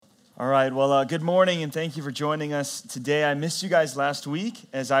All right, well, good morning, and thank you for joining us today. I missed you guys last week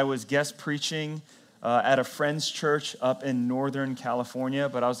as I was guest preaching at a friend's church up in Northern California,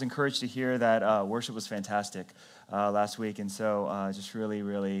 but I was encouraged to hear that worship was fantastic last week, and so just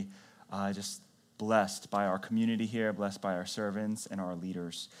really just blessed by our community here, blessed by our servants and our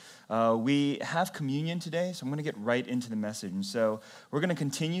leaders. We have communion today, so I'm going to get right into the message, and so we're going to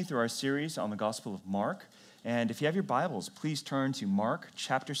continue through our series on the Gospel of Mark. And if you have your Bibles, please turn to Mark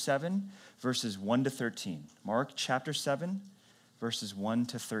chapter 7, verses 1 to 13. Mark chapter 7, verses 1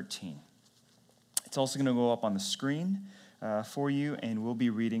 to 13. It's also going to go up on the screen for you, and we'll be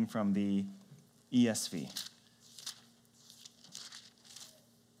reading from the ESV.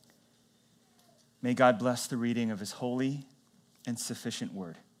 May God bless the reading of his holy and sufficient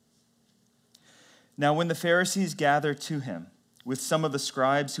word. Now, when the Pharisees gathered to him, with some of the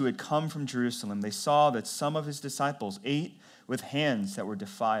scribes who had come from Jerusalem, they saw that some of his disciples ate with hands that were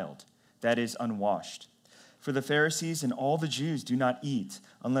defiled, that is, unwashed. For the Pharisees and all the Jews do not eat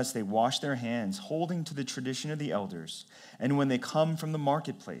unless they wash their hands, holding to the tradition of the elders. And when they come from the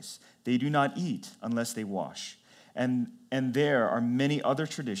marketplace, they do not eat unless they wash. And there are many other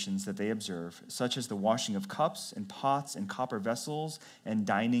traditions that they observe, such as the washing of cups and pots and copper vessels and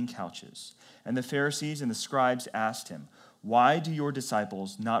dining couches. And the Pharisees and the scribes asked him, "Why do your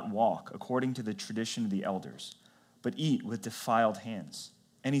disciples not walk according to the tradition of the elders, but eat with defiled hands?"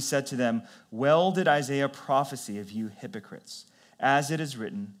 And he said to them, "Well did Isaiah prophesy of you hypocrites, as it is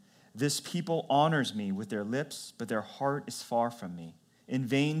written, 'This people honors me with their lips, but their heart is far from me. In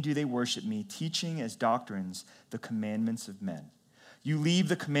vain do they worship me, teaching as doctrines the commandments of men. You leave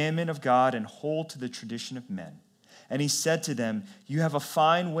the commandment of God and hold to the tradition of men.' And he said to them, 'You have a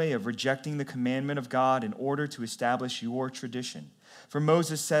fine way of rejecting the commandment of God in order to establish your tradition. For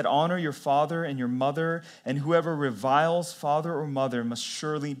Moses said, honor your father and your mother, and whoever reviles father or mother must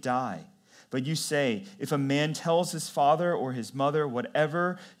surely die. But you say, if a man tells his father or his mother,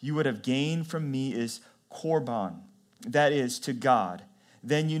 whatever you would have gained from me is korban, that is, to God,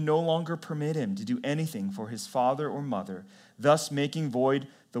 then you no longer permit him to do anything for his father or mother, thus making void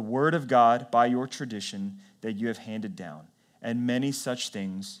the word of God by your tradition that you have handed down. And many such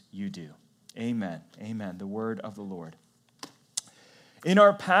things you do.'" Amen. Amen. The word of the Lord. In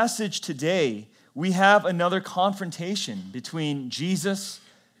our passage today, we have another confrontation between Jesus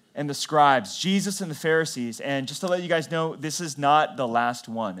and the scribes, Jesus and the Pharisees. And just to let you guys know, this is not the last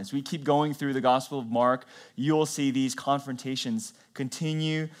one. As we keep going through the Gospel of Mark, you'll see these confrontations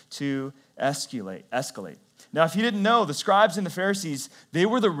continue to escalate. Now, if you didn't know, the scribes and the Pharisees, they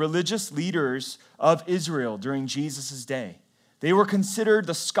were the religious leaders of Israel during Jesus' day. They were considered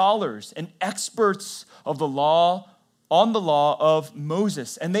the scholars and experts of the law, on the law of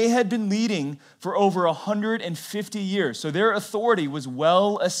Moses. And they had been leading for over 150 years. So their authority was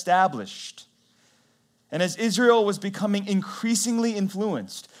well established. And as Israel was becoming increasingly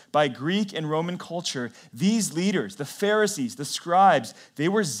influenced by Greek and Roman culture, these leaders, the Pharisees, the scribes, they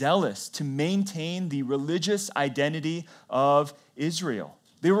were zealous to maintain the religious identity of Israel.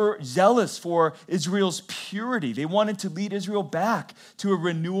 They were zealous for Israel's purity. They wanted to lead Israel back to a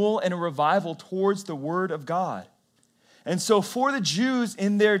renewal and a revival towards the word of God. And so for the Jews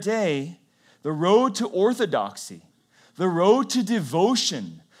in their day, the road to orthodoxy, the road to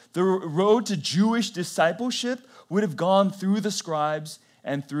devotion, the road to Jewish discipleship would have gone through the scribes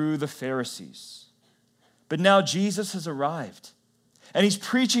and through the Pharisees. But now Jesus has arrived, and he's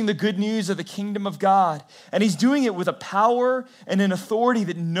preaching the good news of the kingdom of God, and he's doing it with a power and an authority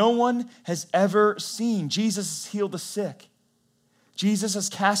that no one has ever seen. Jesus has healed the sick. Jesus has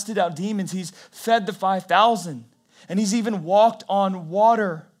casted out demons. He's fed the 5,000, and he's even walked on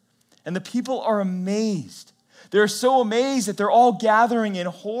water. And the people are amazed. They're so amazed that they're all gathering in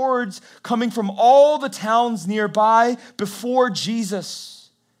hordes coming from all the towns nearby before Jesus.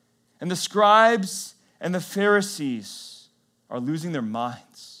 And the scribes and the Pharisees are losing their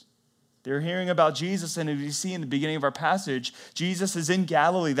minds. They're hearing about Jesus, and as you see in the beginning of our passage, Jesus is in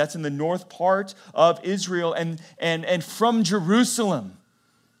Galilee. That's in the north part of Israel. And from Jerusalem,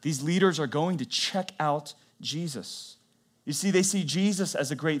 these leaders are going to check out Jesus. You see, they see Jesus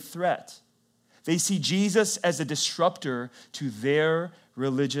as a great threat. They see Jesus as a disruptor to their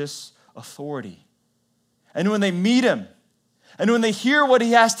religious authority. And when they meet him, and when they hear what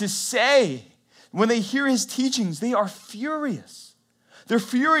he has to say, when they hear his teachings, they are furious. They're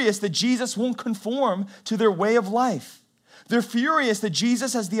furious that Jesus won't conform to their way of life. They're furious that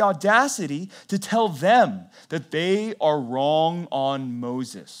Jesus has the audacity to tell them that they are wrong on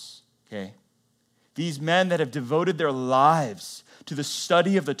Moses. Okay? These men that have devoted their lives to the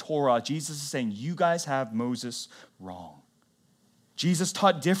study of the Torah, Jesus is saying, you guys have Moses wrong. Jesus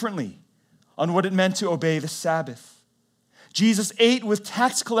taught differently on what it meant to obey the Sabbath. Jesus ate with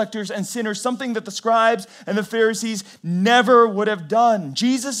tax collectors and sinners, something that the scribes and the Pharisees never would have done.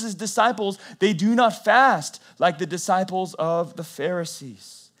 Jesus' disciples, they do not fast like the disciples of the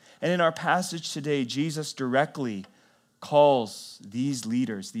Pharisees. And in our passage today, Jesus directly calls these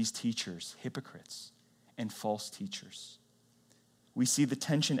leaders, these teachers, hypocrites and false teachers. We see the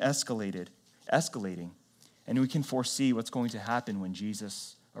tension escalating, and we can foresee what's going to happen when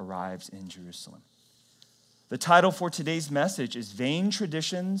Jesus arrives in Jerusalem. The title for today's message is Vain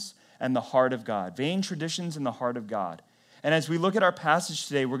Traditions and the Heart of God. Vain Traditions and the Heart of God. And as we look at our passage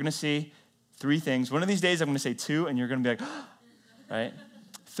today, we're going to see three things. One of these days I'm going to say two, and you're going to be like, right?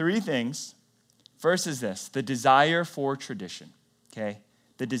 Three things. First is this, the desire for tradition, okay?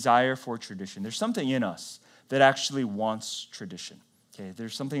 The desire for tradition. There's something in us that actually wants tradition. Okay,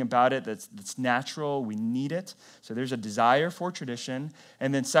 there's something about it that's natural. We need it. So there's a desire for tradition.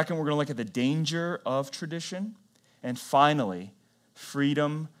 And then second, we're going to look at the danger of tradition. And finally,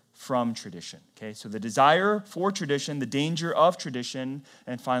 freedom from tradition. Okay, so the desire for tradition, the danger of tradition,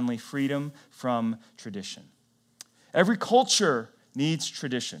 and finally, freedom from tradition. Every culture needs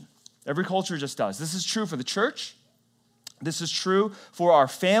tradition. Every culture just does. This is true for the church. This is true for our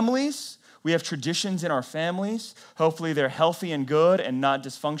families. We have traditions in our families. Hopefully they're healthy and good and not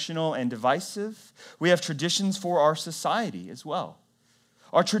dysfunctional and divisive. We have traditions for our society as well.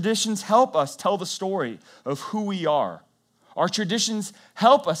 Our traditions help us tell the story of who we are. Our traditions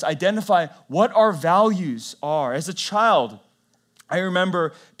help us identify what our values are. As a child, I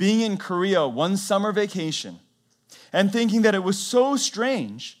remember being in Korea one summer vacation and thinking that it was so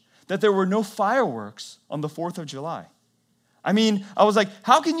strange that there were no fireworks on the 4th of July. I mean, I was like,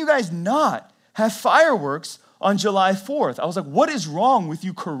 how can you guys not have fireworks on July 4th? I was like, what is wrong with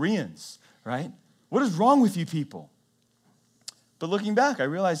you Koreans, right? What is wrong with you people? But looking back, I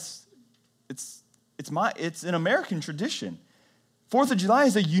realized it's an American tradition. 4th of July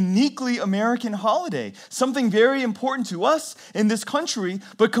is a uniquely American holiday, something very important to us in this country,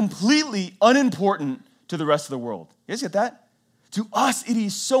 but completely unimportant to the rest of the world. You guys get that? To us, it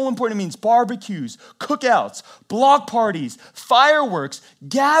is so important. It means barbecues, cookouts, block parties, fireworks,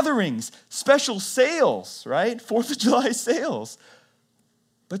 gatherings, special sales, right? 4th of July sales.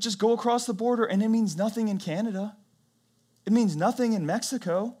 But just go across the border, and it means nothing in Canada. It means nothing in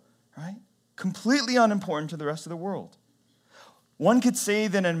Mexico, right? Completely unimportant to the rest of the world. One could say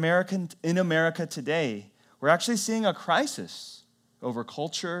that in America today, we're actually seeing a crisis over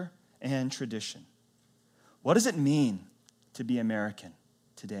culture and tradition. What does it mean to be American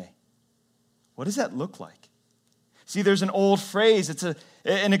today? What does that look like? See, there's an old phrase,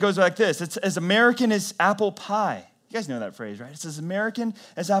 and it goes like this. It's as American as apple pie. You guys know that phrase, right? It's as American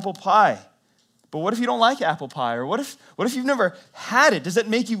as apple pie. But what if you don't like apple pie? Or what if you've never had it? Does that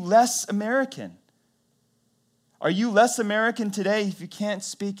make you less American? Are you less American today if you can't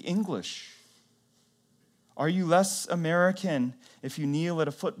speak English? Are you less American if you kneel at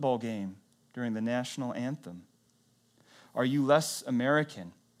a football game during the national anthem? Are you less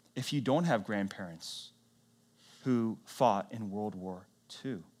American if you don't have grandparents who fought in World War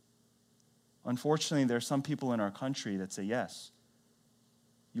II? Unfortunately, there are some people in our country that say, yes,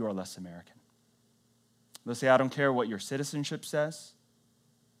 you are less American. They'll say, I don't care what your citizenship says.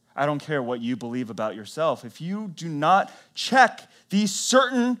 I don't care what you believe about yourself. If you do not check these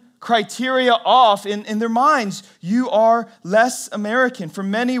certain criteria off in their minds, you are less American. For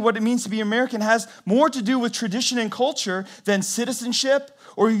many, what it means to be American has more to do with tradition and culture than citizenship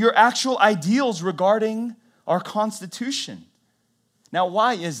or your actual ideals regarding our Constitution. Now,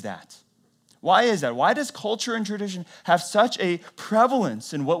 why is that? Why is that? Why does culture and tradition have such a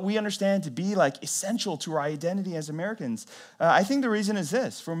prevalence in what we understand to be like essential to our identity as Americans? I think the reason is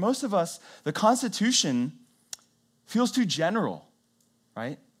this. For most of us, the Constitution feels too general,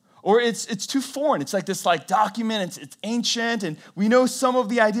 right? Or it's too foreign. It's like this document, it's ancient, and we know some of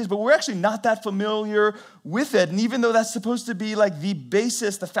the ideas, but we're actually not that familiar with it. And even though that's supposed to be like the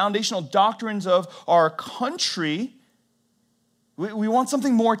basis, the foundational doctrines of our country, we want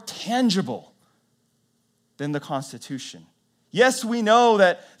something more tangible than the Constitution. Yes, we know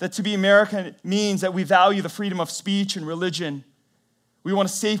that to be American means that we value the freedom of speech and religion. We want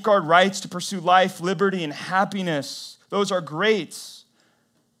to safeguard rights to pursue life, liberty, and happiness. Those are great.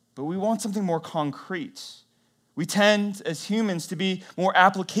 But we want something more concrete. We tend, as humans, to be more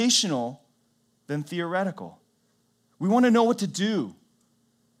applicational than theoretical. We want to know what to do.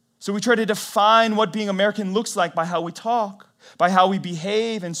 So we try to define what being American looks like by how we talk, by how we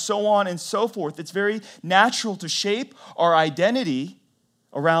behave, and so on and so forth. It's very natural to shape our identity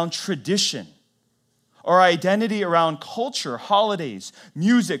around tradition. our identity around culture, holidays,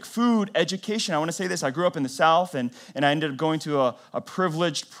 music, food, education. I want to say this. I grew up in the South, and I ended up going to a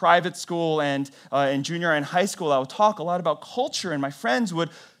privileged private school, and in junior and high school, I would talk a lot about culture, and my friends would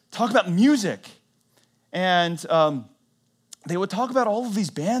talk about music. And they would talk about all of these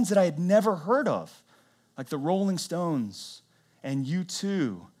bands that I had never heard of, like the Rolling Stones and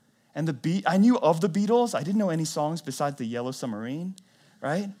U2. And I knew of the Beatles. I didn't know any songs besides the Yellow Submarine,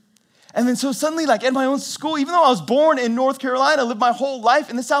 right? And then so suddenly, like in my own school, even though I was born in North Carolina, lived my whole life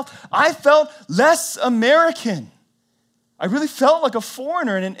in the South, I felt less American. I really felt like a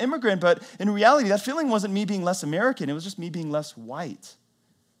foreigner and an immigrant, but in reality, that feeling wasn't me being less American. It was just me being less white.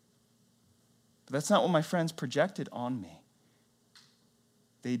 But that's not what my friends projected on me.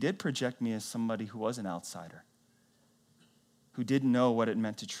 They did project me as somebody who was an outsider, who didn't know what it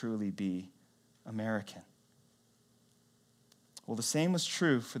meant to truly be American. Well, the same was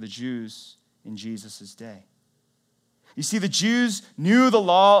true for the Jews in Jesus' day. You see, the Jews knew the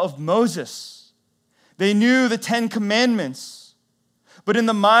law of Moses. They knew the 10 Commandments. But in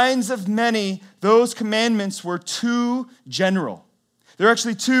the minds of many, those commandments were too general. They're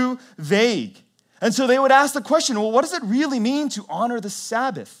actually too vague. And so they would ask the question, well, what does it really mean to honor the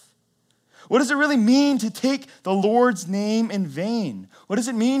Sabbath? What does it really mean to take the Lord's name in vain? What does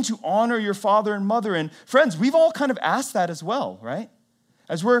it mean to honor your father and mother? And friends, we've all kind of asked that as well, right?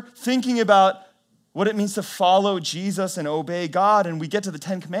 As we're thinking about what it means to follow Jesus and obey God, and we get to the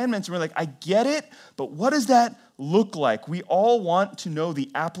 10 Commandments, and we're like, I get it, but what does that look like? We all want to know the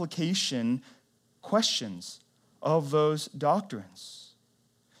application questions of those doctrines.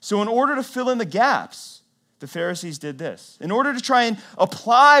 So in order to fill in the gaps, the Pharisees did this. In order to try and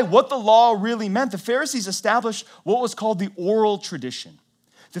apply what the law really meant, the Pharisees established what was called the oral tradition.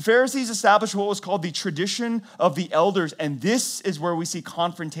 The Pharisees established what was called the tradition of the elders, and this is where we see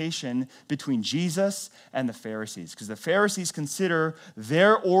confrontation between Jesus and the Pharisees, because the Pharisees consider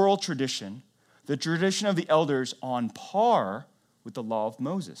their oral tradition, the tradition of the elders, on par with the law of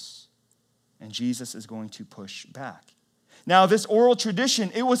Moses. And Jesus is going to push back. Now, this oral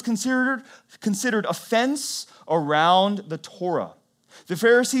tradition, it was considered a fence around the Torah. The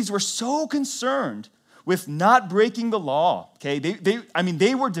Pharisees were so concerned with not breaking the law, okay?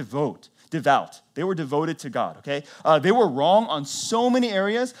 They were devout. They were devoted to God, okay? They were wrong on so many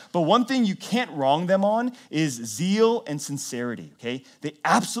areas, but one thing you can't wrong them on is zeal and sincerity, okay? They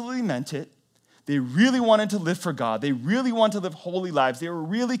absolutely meant it. They really wanted to live for God. They really wanted to live holy lives. They were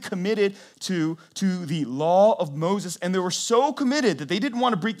really committed to the law of Moses, and they were so committed that they didn't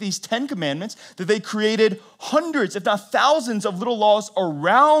want to break these 10 commandments that they created hundreds, if not thousands, of little laws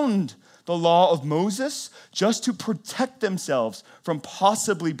around the law of Moses just to protect themselves from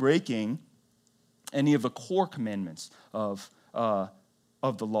possibly breaking any of the core commandments of the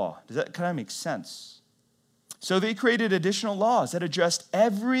law. Does that kind of make sense? So they created additional laws that addressed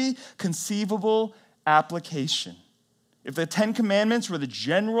every conceivable application. If the 10 Commandments were the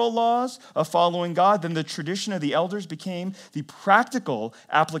general laws of following God, then the tradition of the elders became the practical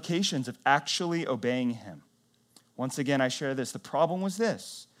applications of actually obeying Him. Once again, I share this. The problem was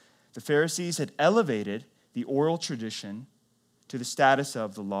this. The Pharisees had elevated the oral tradition to the status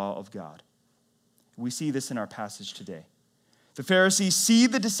of the law of God. We see this in our passage today. The Pharisees see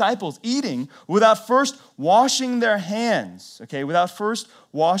the disciples eating without first washing their hands, okay, without first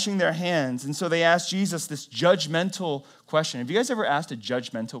washing their hands. And so they ask Jesus this judgmental question. Have you guys ever asked a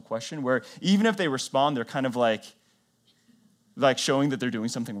judgmental question where even if they respond, they're kind of like showing that they're doing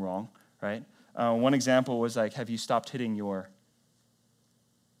something wrong, right? One example was like, have you stopped hitting your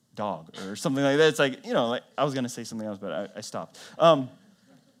dog or something like that? It's like, I was going to say something else, but I stopped.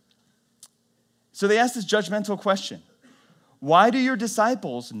 So they asked this judgmental question. Why do your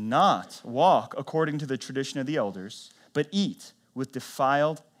disciples not walk according to the tradition of the elders, but eat with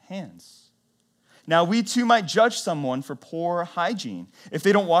defiled hands? Now, we too might judge someone for poor hygiene if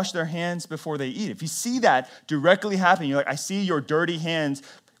they don't wash their hands before they eat. If you see that directly happen, you're like, I see your dirty hands.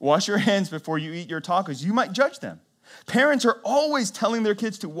 Wash your hands before you eat your tacos. You might judge them. Parents are always telling their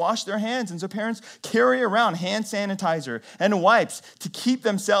kids to wash their hands, and so parents carry around hand sanitizer and wipes to keep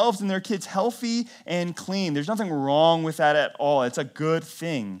themselves and their kids healthy and clean. There's nothing wrong with that at all. It's a good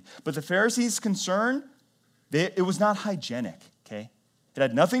thing. But the Pharisees' concern, it was not hygienic, okay? It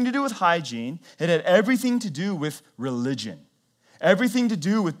had nothing to do with hygiene. It had everything to do with religion, everything to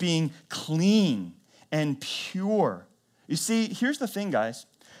do with being clean and pure. You see, here's the thing, guys.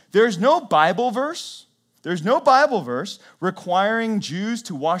 There's no Bible verse requiring Jews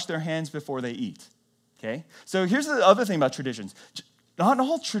to wash their hands before they eat, okay? So here's the other thing about traditions. Not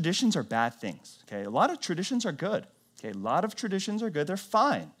all traditions are bad things, okay? A lot of traditions are good, okay? A lot of traditions are good. They're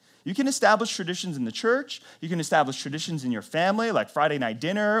fine. You can establish traditions in the church. You can establish traditions in your family, like Friday night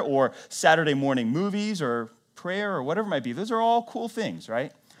dinner or Saturday morning movies or prayer or whatever it might be. Those are all cool things,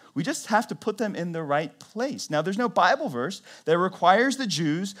 right? We just have to put them in the right place. Now, there's no Bible verse that requires the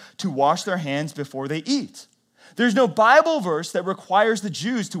Jews to wash their hands before they eat. There's no Bible verse that requires the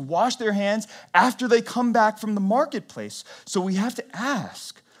Jews to wash their hands after they come back from the marketplace. So we have to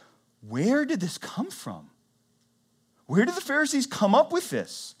ask, where did this come from? Where did the Pharisees come up with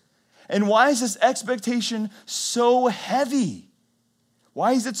this? And why is this expectation so heavy?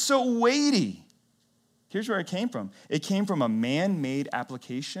 Why is it so weighty? Here's where it came from. It came from a man-made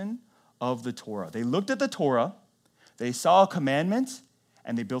application of the Torah. They looked at the Torah, they saw a commandment,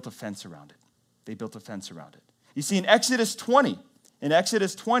 and they built a fence around it. You see, in Exodus 20,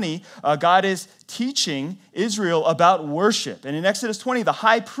 God is teaching Israel about worship. And in Exodus 20, the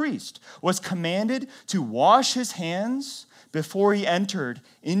high priest was commanded to wash his hands before he entered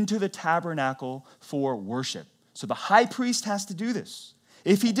into the tabernacle for worship. So the high priest has to do this.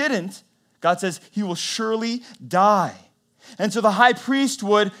 If he didn't, God says he will surely die. And so the high priest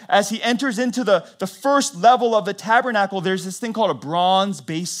would, as he enters into the first level of the tabernacle, there's this thing called a bronze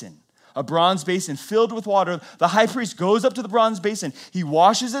basin filled with water. The high priest goes up to the bronze basin. He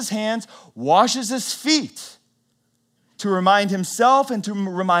washes his hands, washes his feet to remind himself and to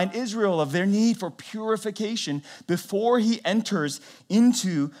remind Israel of their need for purification before he enters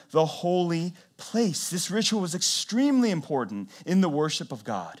into the holy place. This ritual was extremely important in the worship of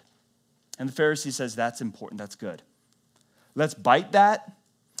God. And the Pharisee says, that's important, that's good. Let's bite that.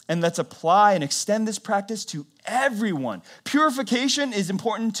 And let's apply and extend this practice to everyone. Purification is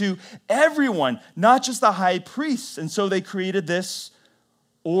important to everyone, not just the high priests. And so they created this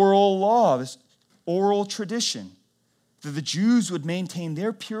oral law, this oral tradition, that the Jews would maintain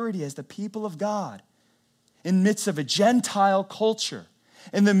their purity as the people of God in the midst of a Gentile culture,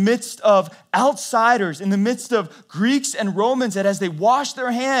 in the midst of outsiders, in the midst of Greeks and Romans, that as they wash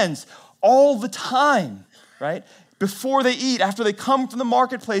their hands all the time, right? Before they eat, after they come from the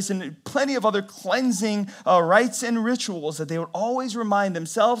marketplace, and plenty of other cleansing rites and rituals, that they would always remind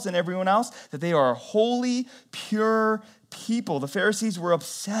themselves and everyone else that they are a holy, pure people. The Pharisees were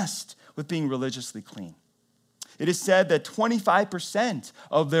obsessed with being religiously clean. It is said that 25%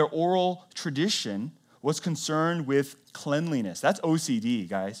 of their oral tradition was concerned with cleanliness. That's OCD,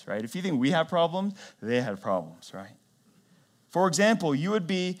 guys, right? If you think we have problems, they had problems, right? For example, you would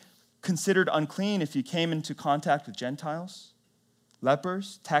be considered unclean if you came into contact with Gentiles,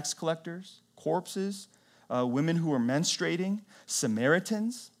 lepers, tax collectors, corpses, women who were menstruating,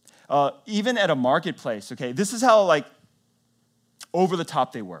 Samaritans, even at a marketplace, okay? This is how, over the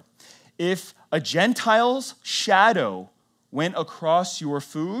top they were. If a Gentile's shadow went across your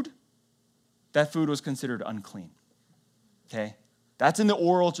food, that food was considered unclean, okay? That's in the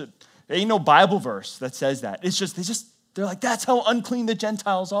oral, there ain't no Bible verse that says that. They're like, that's how unclean the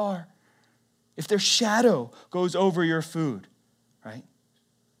Gentiles are. If their shadow goes over your food, right?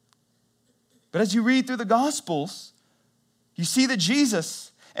 But as you read through the Gospels, you see that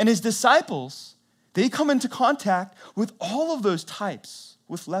Jesus and his disciples, they come into contact with all of those types,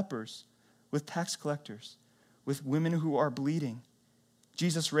 with lepers, with tax collectors, with women who are bleeding.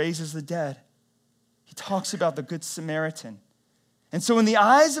 Jesus raises the dead. He talks about the Good Samaritan. And so in the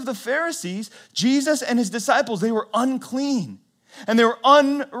eyes of the Pharisees, Jesus and his disciples, they were unclean and they were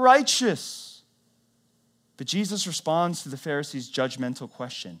unrighteous. But Jesus responds to the Pharisees' judgmental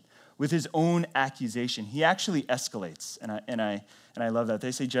question with his own accusation. He actually escalates, and I love that.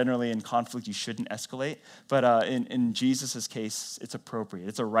 They say generally in conflict you shouldn't escalate, but in Jesus' case, it's appropriate.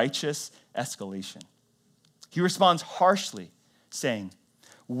 It's a righteous escalation. He responds harshly, saying,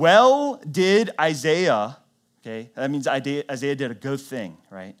 well did Isaiah, okay, that means Isaiah did a good thing,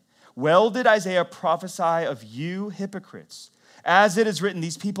 right? Well did Isaiah prophesy of you hypocrites. As it is written,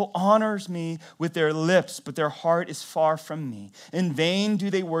 these people honors me with their lips, but their heart is far from me. In vain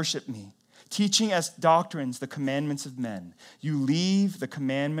do they worship me, teaching as doctrines the commandments of men. You leave the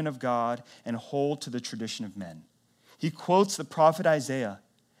commandment of God and hold to the tradition of men. He quotes the prophet Isaiah,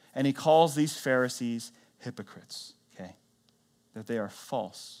 and he calls these Pharisees hypocrites, okay? That they are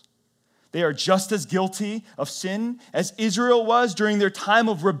false. They are just as guilty of sin as Israel was during their time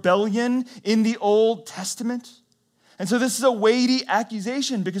of rebellion in the Old Testament. And so this is a weighty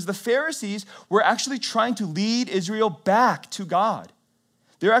accusation because the Pharisees were actually trying to lead Israel back to God.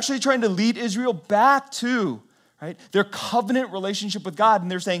 They're actually trying to lead Israel back to, right, their covenant relationship with God. And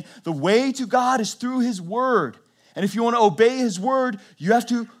they're saying the way to God is through his word. And if you want to obey his word, you have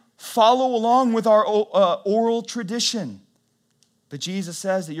to follow along with our oral tradition. But Jesus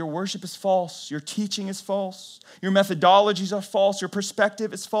says that your worship is false, your teaching is false, your methodologies are false, your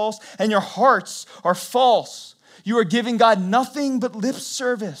perspective is false, and your hearts are false. You are giving God nothing but lip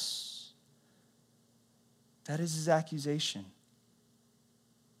service. That is his accusation.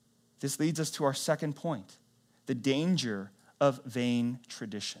 This leads us to our second point, the danger of vain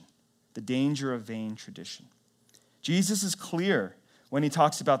tradition. The danger of vain tradition. Jesus is clear when he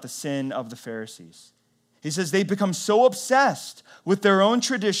talks about the sin of the Pharisees. He says they've become so obsessed with their own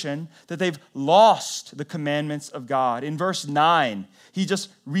tradition that they've lost the commandments of God. In verse 9, he just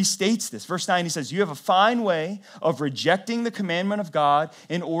restates this. Verse 9, he says, you have a fine way of rejecting the commandment of God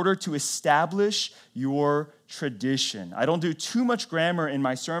in order to establish your tradition. I don't do too much grammar in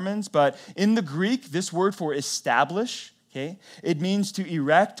my sermons, but in the Greek, this word for establish, okay, it means to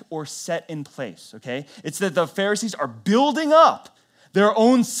erect or set in place, okay? It's that the Pharisees are building up their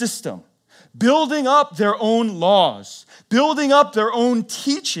own system, building up their own laws, building up their own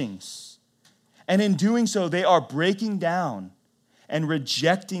teachings. And in doing so, they are breaking down and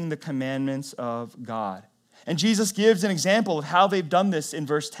rejecting the commandments of God. And Jesus gives an example of how they've done this in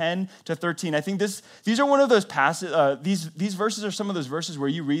verse 10 to 13. I think these are one of those passages, these verses are some of those verses where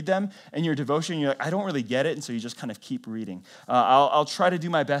you read them in your devotion, and you're like, I don't really get it, and so you just kind of keep reading. I'll try to do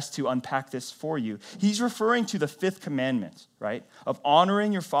my best to unpack this for you. He's referring to the fifth commandment, right, of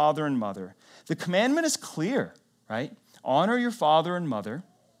honoring your father and mother. The commandment is clear, right? Honor your father and mother,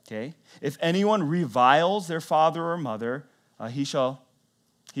 okay? If anyone reviles their father or mother,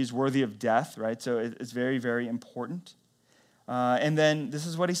 he's worthy of death, right? So it's very, very important. And then this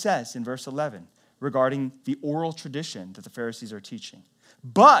is what he says in verse 11 regarding the oral tradition that the Pharisees are teaching.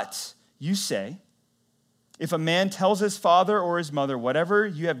 But you say, if a man tells his father or his mother, whatever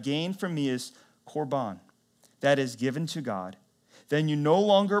you have gained from me is korban, that is given to God, then you no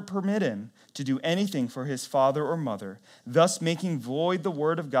longer permit him to do anything for his father or mother, thus making void the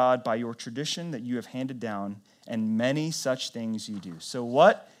word of God by your tradition that you have handed down, and many such things you do. So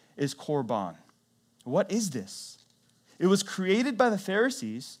what is korban? What is this? It was created by the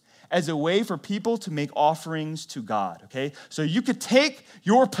Pharisees as a way for people to make offerings to God, okay? So you could take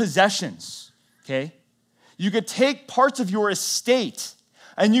your possessions, okay? You could take parts of your estate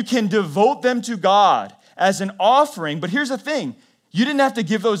and you can devote them to God as an offering. But here's the thing. You didn't have to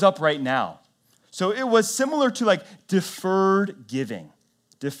give those up right now. So it was similar to like deferred giving.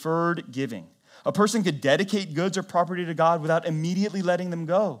 Deferred giving. A person could dedicate goods or property to God without immediately letting them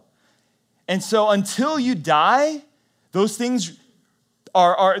go. And so until you die, those things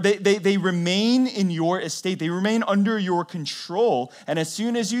they remain in your estate. They remain under your control. And as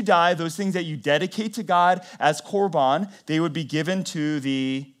soon as you die, those things that you dedicate to God as korban, they would be given to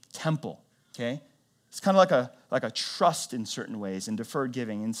the temple, okay? It's kind of like a trust in certain ways in deferred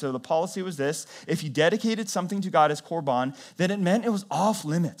giving. And so the policy was this: if you dedicated something to God as korban, then it meant it was off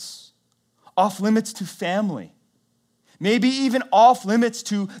limits to family, maybe even off limits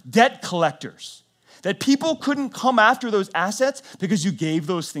to debt collectors, that people couldn't come after those assets because you gave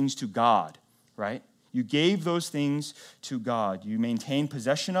those things to God, right? You gave those things to God. You maintain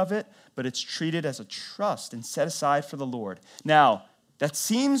possession of it, but it's treated as a trust and set aside for the Lord. Now, that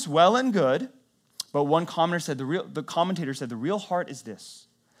seems well and good, but one commentator said the real heart is this: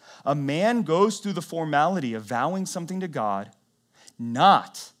 a man goes through the formality of vowing something to God,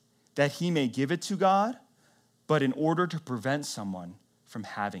 not that he may give it to God, but in order to prevent someone from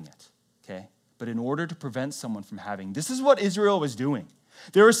having it, okay? But in order to prevent someone from having. This is what Israel was doing.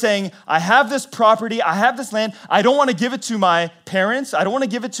 They were saying, I have this property, I have this land, I don't want to give it to my parents, I don't want to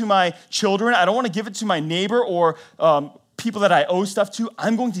give it to my children, I don't want to give it to my neighbor or people that I owe stuff to.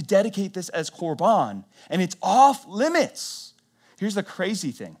 I'm going to dedicate this as korban, and it's off limits. Here's the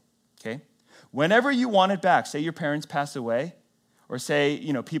crazy thing, okay? Whenever you want it back, say your parents pass away, or say,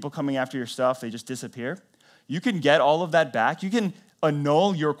 people coming after your stuff, they just disappear, you can get all of that back. You can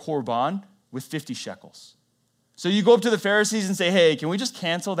annul your korban with 50 shekels. So you go up to the Pharisees and say, hey, can we just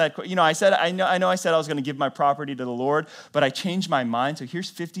cancel that? I know I said I was going to give my property to the Lord, but I changed my mind, so here's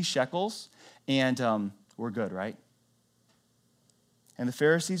 50 shekels, and we're good, right? And the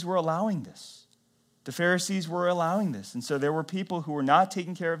Pharisees were allowing this. And so there were people who were not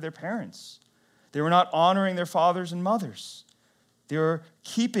taking care of their parents. They were not honoring their fathers and mothers. They were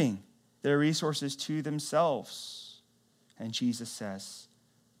keeping their resources to themselves. And Jesus says,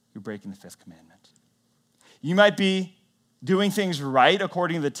 you're breaking the fifth commandment. You might be doing things right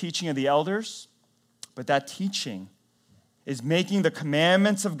according to the teaching of the elders, but that teaching is making the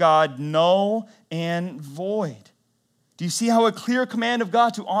commandments of God null and void. Do you see how a clear command of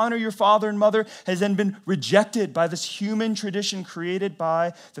God to honor your father and mother has then been rejected by this human tradition created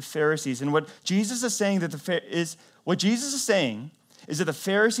by the Pharisees? And what Jesus is saying is that the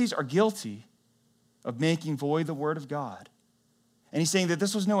Pharisees are guilty of making void the word of God. And he's saying that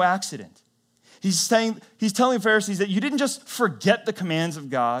this was no accident. He's telling the Pharisees that you didn't just forget the commands of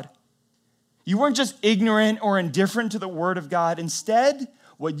God. You weren't just ignorant or indifferent to the word of God. Instead,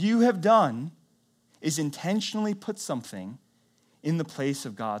 what you have done is intentionally put something in the place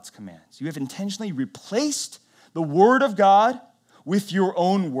of God's commands. You have intentionally replaced the word of God with your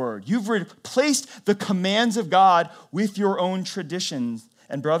own word. You've replaced the commands of God with your own traditions.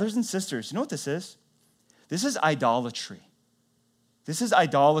 And brothers and sisters, you know what this is? This is idolatry. This is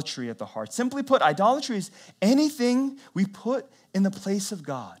idolatry at the heart. Simply put, idolatry is anything we put in the place of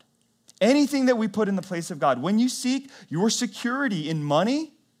God. Anything that we put in the place of God. When you seek your security in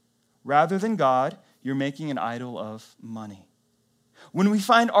money rather than God, you're making an idol of money. When we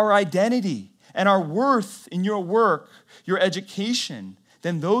find our identity and our worth in your work, your education,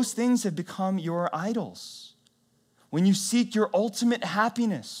 then those things have become your idols. When you seek your ultimate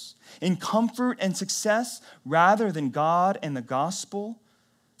happiness in comfort and success rather than God and the gospel,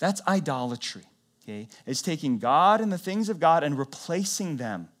 that's idolatry. Okay? It's taking God and the things of God and replacing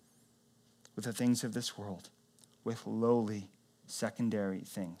them with the things of this world, with lowly secondary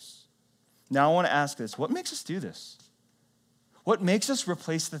things. Now I want to ask this, what makes us do this? What makes us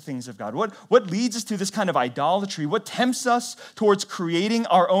replace the things of God? What leads us to this kind of idolatry? What tempts us towards creating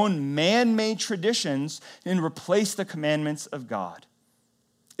our own man-made traditions and replace the commandments of God?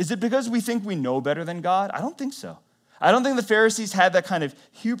 Is it because we think we know better than God? I don't think so. I don't think the Pharisees had that kind of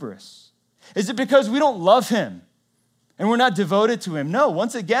hubris. Is it because we don't love him and we're not devoted to him? No,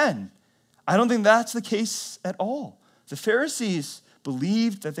 once again, I don't think that's the case at all. The Pharisees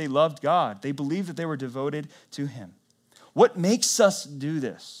believed that they loved God. They believed that they were devoted to him. What makes us do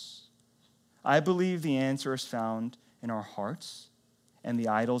this? I believe the answer is found in our hearts and the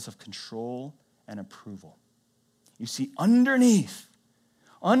idols of control and approval. You see, underneath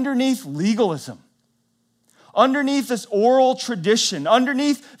legalism, underneath this oral tradition,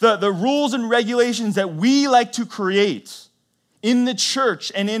 underneath the rules and regulations that we like to create in the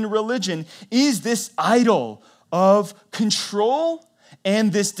church and in religion, is this idol of control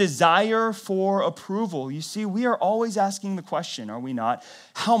and this desire for approval. You see, we are always asking the question, are we not?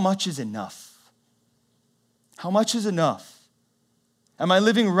 How much is enough? How much is enough? Am I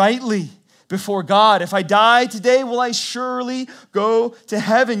living rightly before God? If I die today, will I surely go to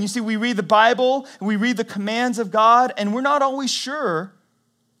heaven? You see, we read the Bible, and we read the commands of God, and we're not always sure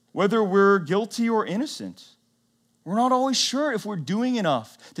whether we're guilty or innocent. We're not always sure if we're doing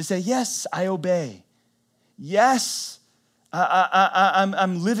enough to say, yes, I obey. Yes,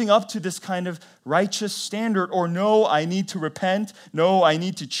 I'm living up to this kind of righteous standard, or no, I need to repent. No, I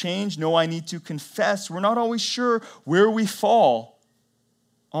need to change. No, I need to confess. We're not always sure where we fall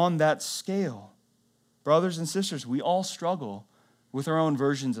on that scale. Brothers and sisters, we all struggle with our own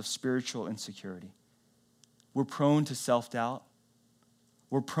versions of spiritual insecurity. We're prone to self-doubt.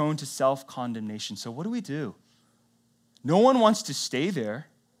 We're prone to self-condemnation. So what do? No one wants to stay there.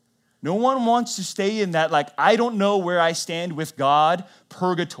 No one wants to stay in that, I don't know where I stand with God,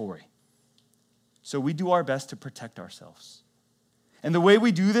 purgatory. So we do our best to protect ourselves. And the way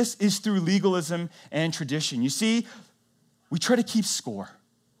we do this is through legalism and tradition. You see, we try to keep score.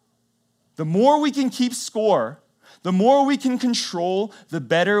 The more we can keep score, the more we can control, the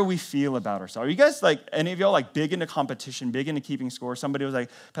better we feel about ourselves. Are you guys, any of y'all, big into competition, big into keeping score? Somebody was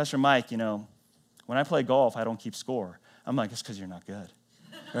like, Pastor Mike, when I play golf, I don't keep score. I'm like, it's because you're not good.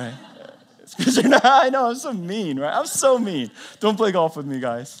 Right? It's because you're not, I know, I'm so mean, right? I'm so mean. Don't play golf with me,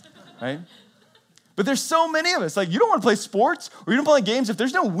 guys, right? But there's so many of us. You don't want to play sports or you don't play games if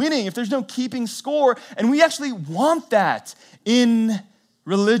there's no winning, if there's no keeping score. And we actually want that in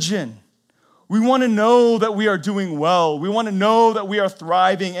religion. We want to know that we are doing well. We want to know that we are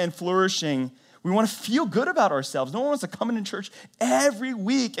thriving and flourishing. We want to feel good about ourselves. No one wants to come into church every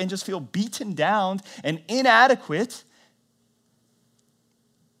week and just feel beaten down and inadequate.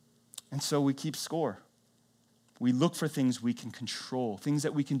 And so we keep score. We look for things we can control, things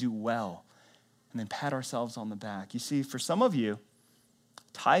that we can do well, and then pat ourselves on the back. You see, for some of you,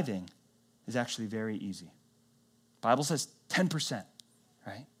 tithing is actually very easy. The Bible says 10%,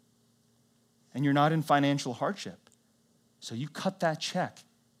 right? And you're not in financial hardship. So you cut that check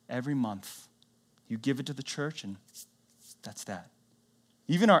every month. You give it to the church, and that's that.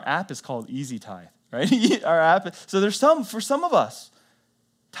 Even our app is called Easy Tithe, right? Our app. So for some of us,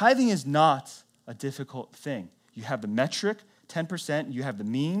 tithing is not a difficult thing. You have the metric, 10%, you have the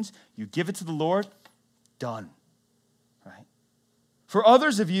means, you give it to the Lord, done, right? For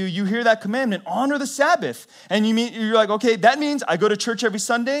others of you, you hear that commandment, honor the Sabbath, and you're like, okay, that means I go to church every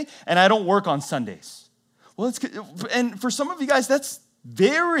Sunday and I don't work on Sundays. Well, and for some of you guys, that's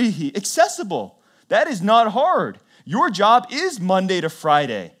very accessible. That is not hard. Your job is Monday to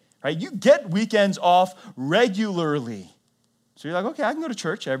Friday, right? You get weekends off regularly. So you're like, okay, I can go to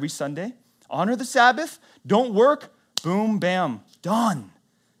church every Sunday. Honor the Sabbath. Don't work. Boom, bam, done.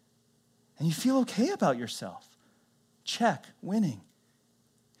 And you feel okay about yourself. Check, winning.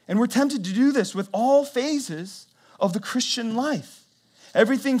 And we're tempted to do this with all phases of the Christian life.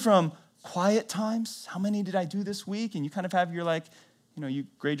 Everything from quiet times. How many did I do this week? And you kind of have your you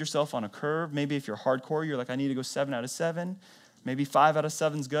grade yourself on a curve. Maybe if you're hardcore, you're like, I need to go 7 out of 7. Maybe 5 out of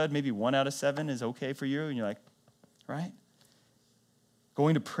 7 is good. Maybe 1 out of 7 is okay for you. And you're like, right?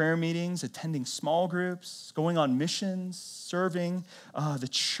 Going to prayer meetings, attending small groups, going on missions, serving the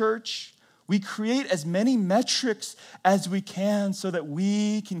church. We create as many metrics as we can so that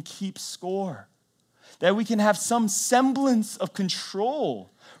we can keep score, that we can have some semblance of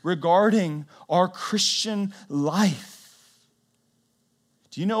control regarding our Christian life.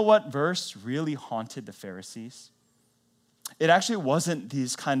 Do you know what verse really haunted the Pharisees? It actually wasn't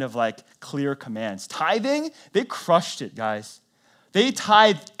these kind of like clear commands. Tithing, they crushed it, guys. They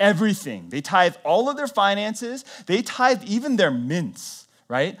tithed everything. They tithed all of their finances. They tithed even their mints,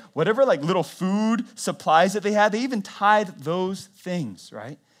 right? Whatever like little food supplies that they had, they even tithed those things,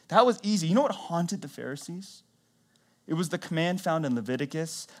 right? That was easy. You know what haunted the Pharisees? It was the command found in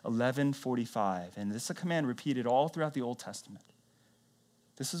Leviticus 11:45. And this is a command repeated all throughout the Old Testament.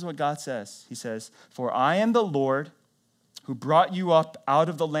 This is what God says. He says, "For I am the Lord who brought you up out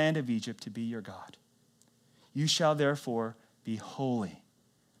of the land of Egypt to be your God. You shall therefore be holy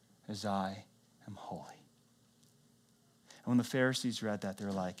as I am holy." And when the Pharisees read that,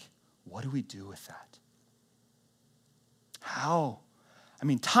 they're like, what do we do with that? How? I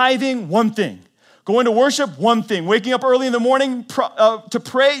mean, tithing, one thing. Going to worship, one thing. Waking up early in the morning to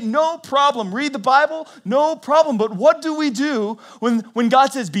pray, no problem. Read the Bible, no problem. But what do we do when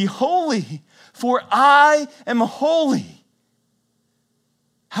God says, be holy, for I am holy?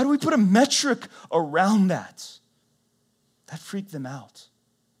 How do we put a metric around that? That freaked them out.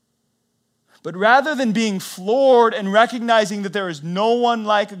 But rather than being floored and recognizing that there is no one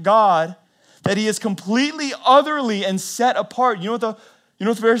like God, that he is completely otherly and set apart, you know what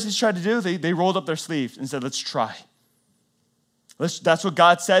the Pharisees tried to do? They rolled up their sleeves and said, let's try. That's what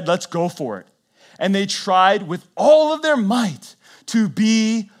God said, let's go for it. And they tried with all of their might to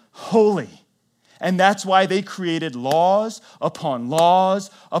be holy. And that's why they created laws upon laws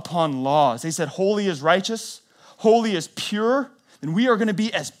upon laws. They said, holy is righteous, holy is pure, and we are going to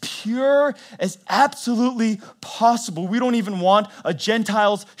be as pure as absolutely possible. We don't even want a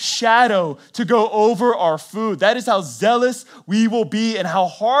Gentile's shadow to go over our food. That is how zealous we will be and how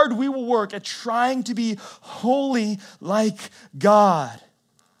hard we will work at trying to be holy like God.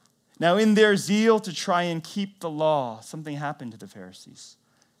 Now, in their zeal to try and keep the law, something happened to the Pharisees.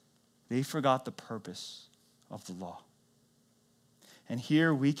 They forgot the purpose of the law. And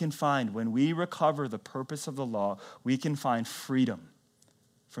here we can find, when we recover the purpose of the law, we can find freedom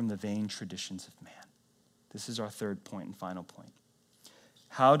from the vain traditions of man. This is our third point and final point.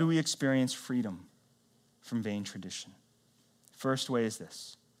 How do we experience freedom from vain tradition? First way is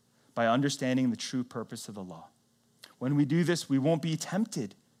this: by understanding the true purpose of the law. When we do this, we won't be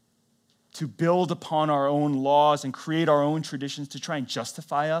tempted to build upon our own laws and create our own traditions to try and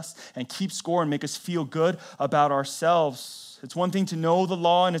justify us and keep score and make us feel good about ourselves. It's one thing to know the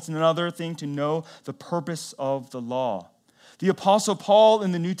law, and it's another thing to know the purpose of the law. The Apostle Paul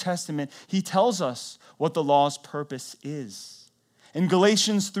in the New Testament, he tells us what the law's purpose is. In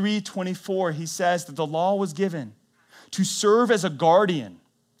Galatians 3:24, he says that the law was given to serve as a guardian.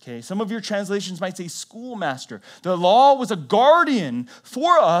 Okay, some of your translations might say schoolmaster. The law was a guardian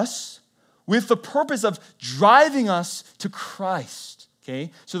for us with the purpose of driving us to Christ.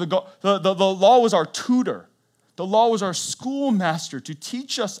 Okay, so the law was our tutor. The law was our schoolmaster to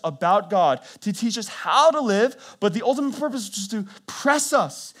teach us about God, to teach us how to live, but the ultimate purpose was to press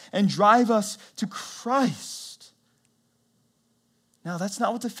us and drive us to Christ. Now, that's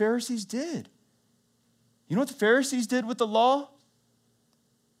not what the Pharisees did. You know what the Pharisees did with the law?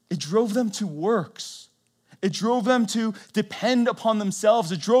 It drove them to works. It drove them to depend upon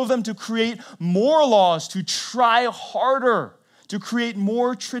themselves. It drove them to create more laws, to try harder, to create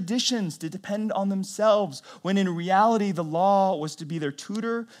more traditions, to depend on themselves, when in reality the law was to be their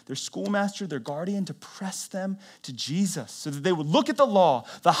tutor, their schoolmaster, their guardian, to press them to Jesus, so that they would look at the law,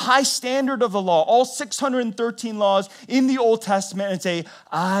 the high standard of the law, all 613 laws in the Old Testament, and say,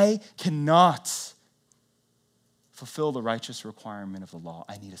 I cannot fulfill the righteous requirement of the law.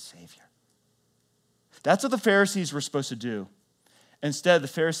 I need a Savior. That's what the Pharisees were supposed to do. Instead, the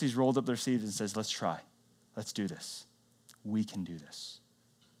Pharisees rolled up their sleeves and says, let's try. Let's do this. We can do this.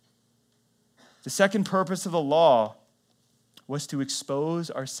 The second purpose of the law was to expose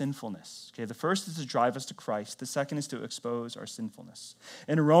our sinfulness. Okay, the first is to drive us to Christ. The second is to expose our sinfulness.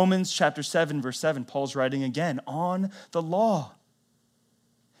 In Romans chapter 7, verse 7, Paul's writing again on the law.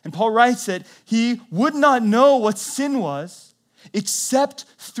 And Paul writes that he would not know what sin was except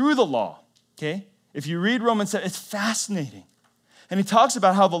through the law. Okay? If you read Romans 7, it's fascinating. And he talks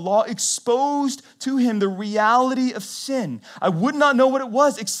about how the law exposed to him the reality of sin. I would not know what it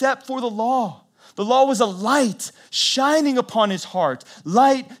was except for the law. The law was a light shining upon his heart,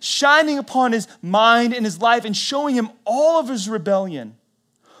 light shining upon his mind and his life, and showing him all of his rebellion,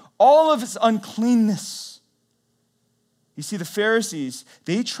 all of his uncleanness. You see, the Pharisees,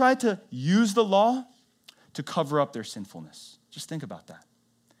 they tried to use the law to cover up their sinfulness. Just think about that.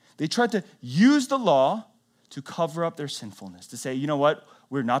 They tried to use the law to cover up their sinfulness, to say, you know what?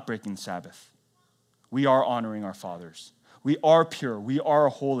 We're not breaking the Sabbath. We are honoring our fathers. We are pure. We are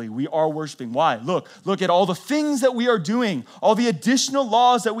holy. We are worshiping. Why? Look at all the things that we are doing, all the additional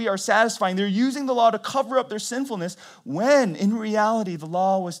laws that we are satisfying. They're using the law to cover up their sinfulness when, in reality, the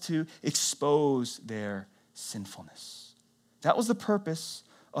law was to expose their sinfulness. That was the purpose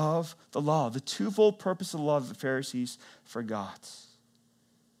of the law, the twofold purpose of the law that the Pharisees forgot.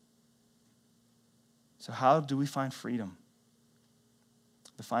 So how do we find freedom?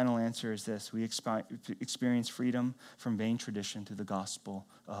 The final answer is this. We experience freedom from vain tradition through the gospel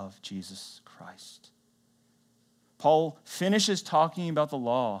of Jesus Christ. Paul finishes talking about the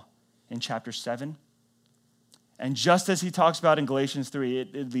law in chapter 7. And just as he talks about in Galatians 3,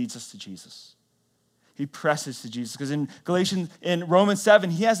 it leads us to Jesus. He presses to Jesus. Because in Romans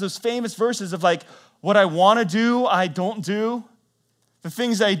 7, he has those famous verses of like, what I want to do, I don't do. The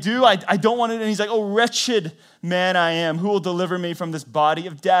things I do, I don't want it. And he's like, oh, wretched man I am. Who will deliver me from this body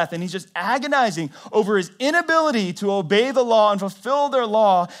of death? And he's just agonizing over his inability to obey the law and fulfill their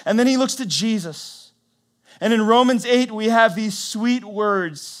law. And then he looks to Jesus. And in Romans 8, we have these sweet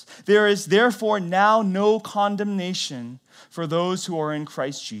words. There is therefore now no condemnation for those who are in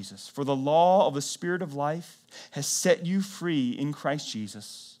Christ Jesus. For the law of the Spirit of life has set you free in Christ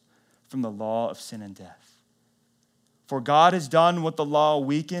Jesus from the law of sin and death. For God has done what the law,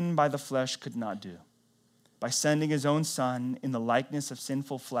 weakened by the flesh, could not do. By sending his own Son in the likeness of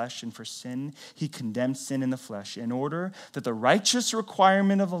sinful flesh, and for sin, he condemned sin in the flesh, in order that the righteous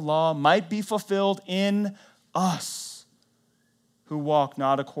requirement of the law might be fulfilled in us, who walk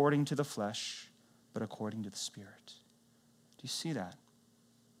not according to the flesh, but according to the Spirit. Do you see that?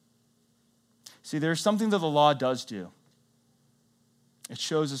 See, there's something that the law does do. It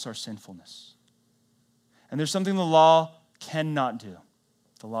shows us our sinfulness. And there's something the law cannot do.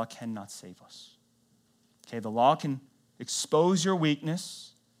 The law cannot save us. Okay, the law can expose your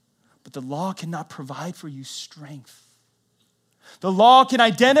weakness, but the law cannot provide for you strength. The law can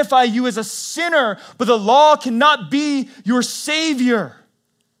identify you as a sinner, but the law cannot be your Savior.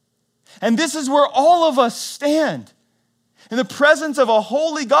 And this is where all of us stand. In the presence of a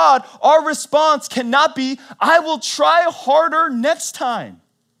holy God, our response cannot be, I will try harder next time.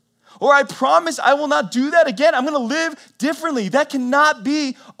 Or I promise I will not do that again. I'm going to live differently. That cannot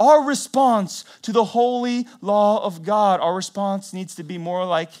be our response to the holy law of God. Our response needs to be more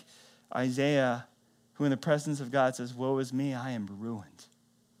like Isaiah, who in the presence of God says, woe is me, I am ruined.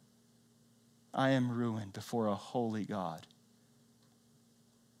 I am ruined before a holy God.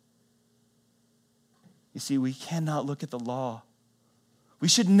 You see, we cannot look at the law. We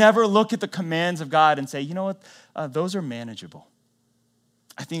should never look at the commands of God and say, you know what, those are manageable.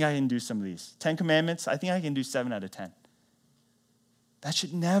 I think I can do some of these. 10 commandments, I think I can do 7 out of 10. That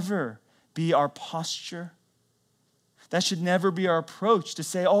should never be our posture. That should never be our approach to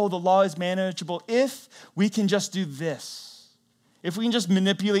say, oh, the law is manageable if we can just do this. If we can just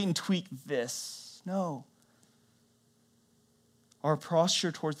manipulate and tweak this. No. Our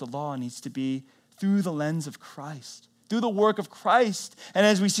posture towards the law needs to be through the lens of Christ, through the work of Christ. And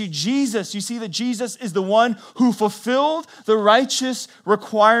as we see Jesus, you see that Jesus is the one who fulfilled the righteous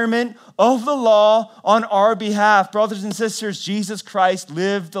requirement of the law on our behalf. Brothers and sisters, Jesus Christ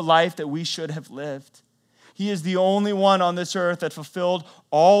lived the life that we should have lived. He is the only one on this earth that fulfilled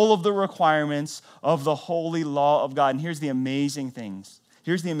all of the requirements of the holy law of God. And here's the amazing things.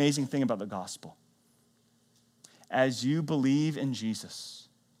 Here's the amazing thing about the gospel. As you believe in Jesus,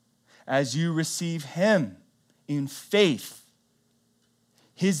 as you receive him in faith,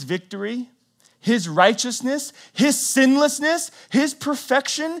 his victory, his righteousness, his sinlessness, his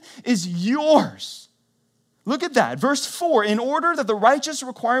perfection is yours. Look at that. Verse 4, in order that the righteous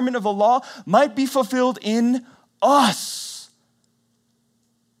requirement of the law might be fulfilled in us.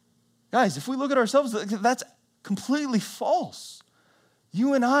 Guys, if we look at ourselves, that's completely false.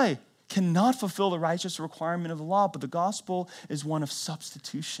 You and I cannot fulfill the righteous requirement of the law, but the gospel is one of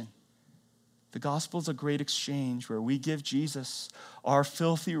substitution. The gospel is a great exchange where we give Jesus our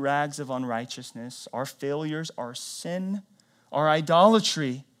filthy rags of unrighteousness, our failures, our sin, our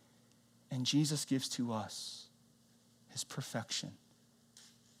idolatry, and Jesus gives to us his perfection,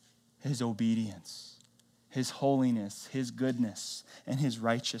 his obedience, his holiness, his goodness, and his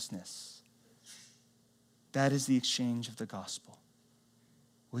righteousness. That is the exchange of the gospel.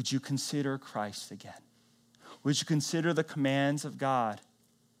 Would you consider Christ again? Would you consider the commands of God?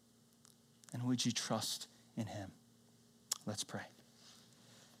 And would you trust in him? Let's pray.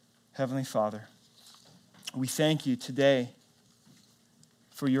 Heavenly Father, we thank you today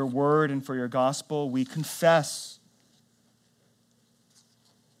for your word and for your gospel. We confess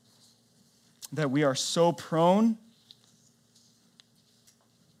that we are so prone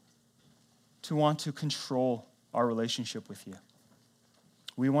to want to control our relationship with you.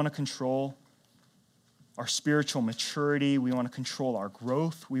 We want to control our spiritual maturity. We want to control our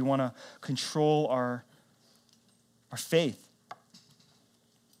growth. We want to control our faith.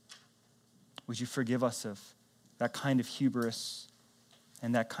 Would you forgive us of that kind of hubris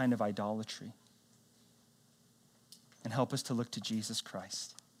and that kind of idolatry? And help us to look to Jesus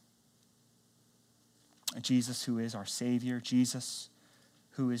Christ. Jesus who is our Savior. Jesus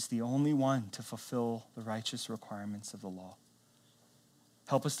who is the only one to fulfill the righteous requirements of the law.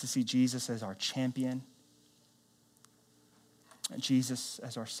 Help us to see Jesus as our champion. Jesus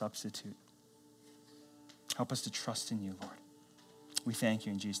as our substitute. Help us to trust in you, Lord. We thank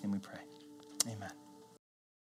you. In Jesus' name we pray. Amen.